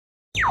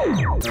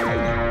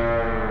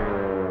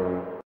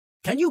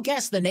Can you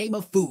guess the name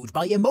of food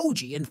by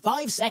emoji in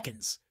 5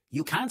 seconds?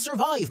 You can't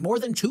survive more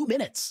than 2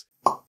 minutes.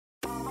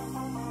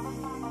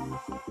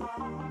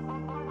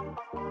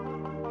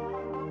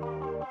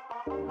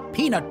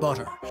 Peanut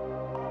butter.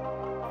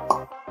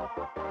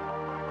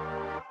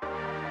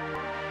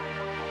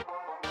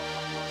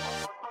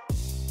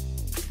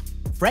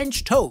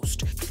 French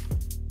toast.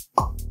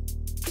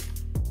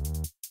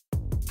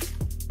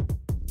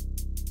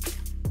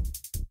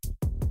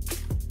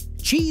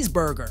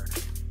 Cheeseburger.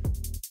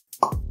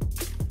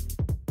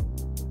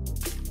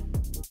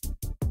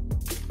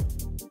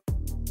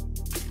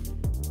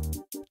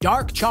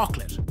 Dark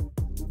chocolate.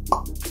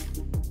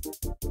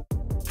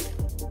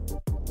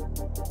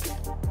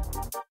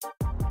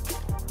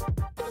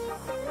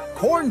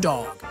 Corn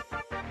dog.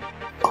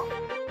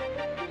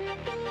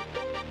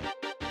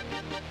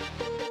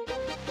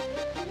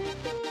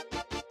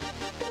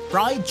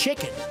 Fried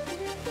chicken.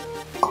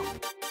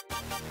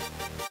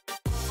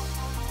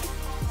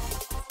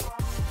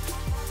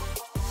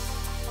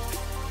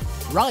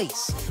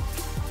 Rice.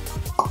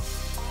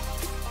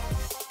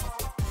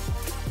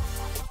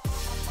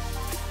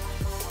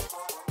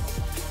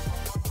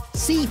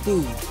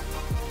 Seafood.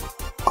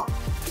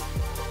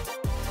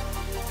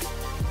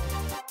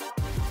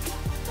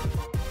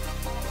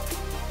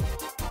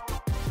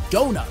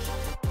 Donut.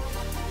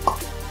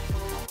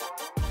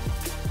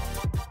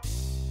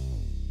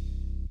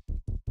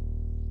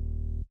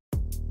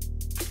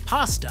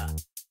 Pasta.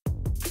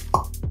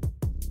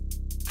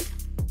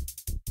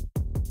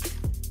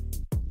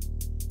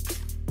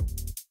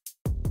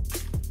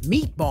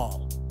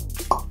 Meatball.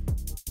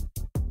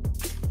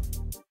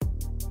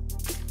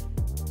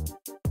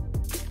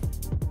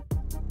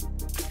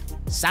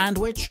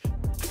 Sandwich.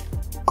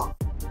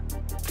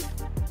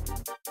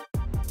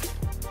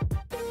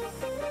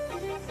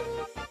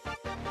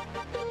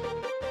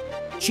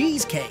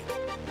 Cheesecake.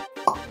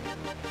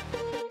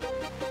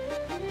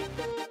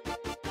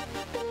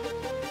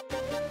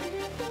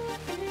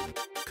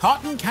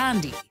 Cotton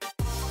candy.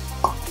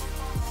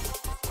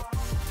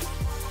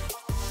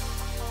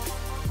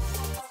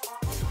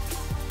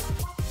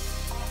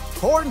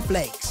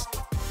 Cornflakes.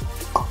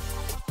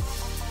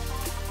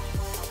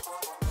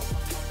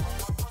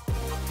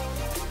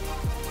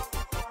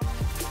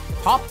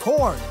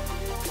 Popcorn.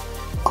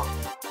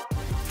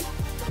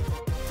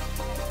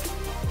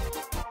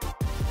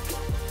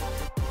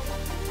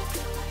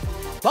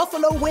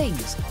 Buffalo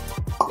wings.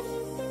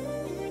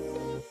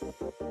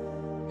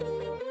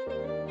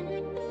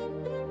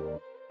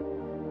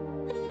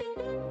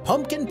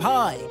 Pumpkin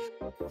pie.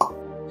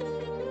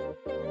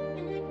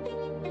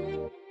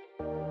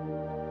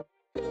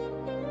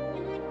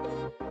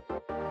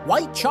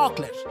 White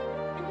chocolate.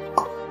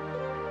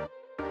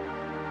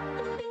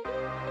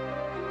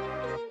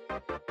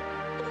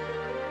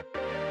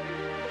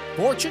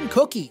 Fortune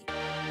cookie.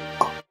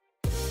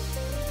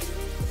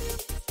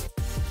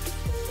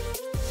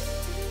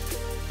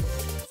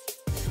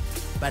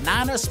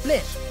 Banana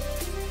split.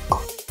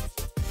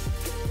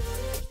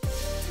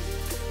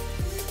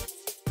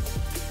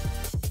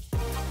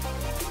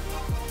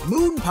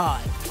 Moon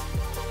pie.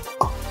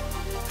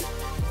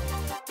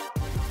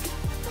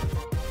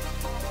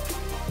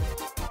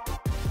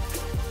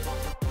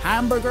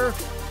 Hamburger.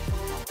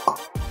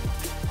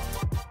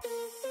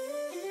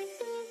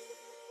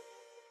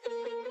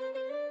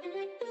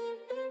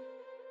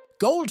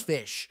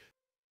 Goldfish.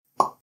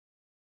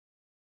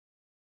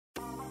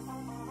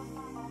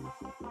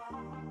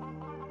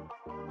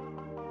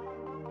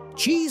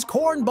 Cheese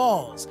corn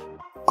balls.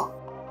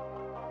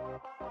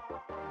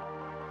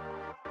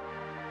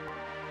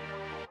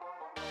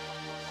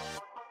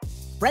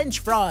 French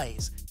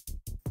fries.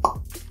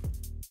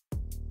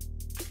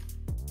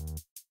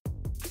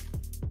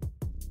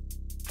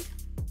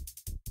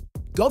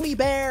 Gummy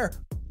bear.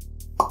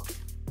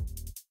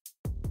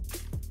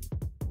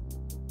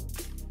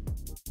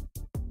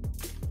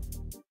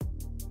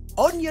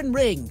 Onion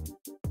ring.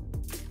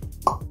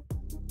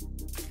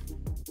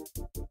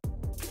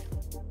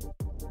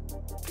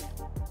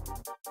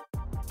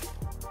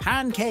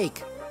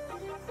 Pancake.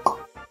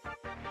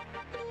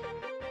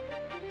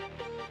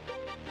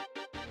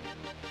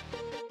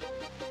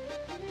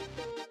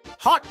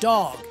 Hot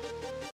dog.